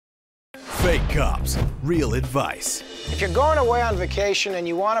Fake cops, real advice. If you're going away on vacation and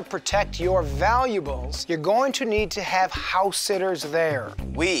you want to protect your valuables, you're going to need to have house sitters there.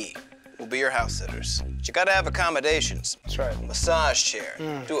 We will be your house sitters. But you gotta have accommodations. That's right. A massage chair,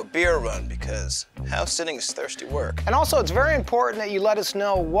 do a beer run, because house sitting is thirsty work. And also, it's very important that you let us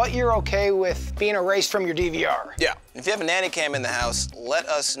know what you're okay with being erased from your DVR. Yeah, if you have a nanny cam in the house, let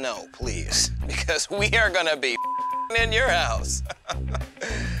us know, please, because we are gonna be in your house.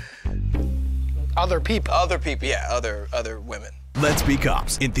 Other people. Other people, yeah, other women. Let's Be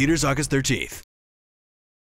Cops, in theaters August 13th.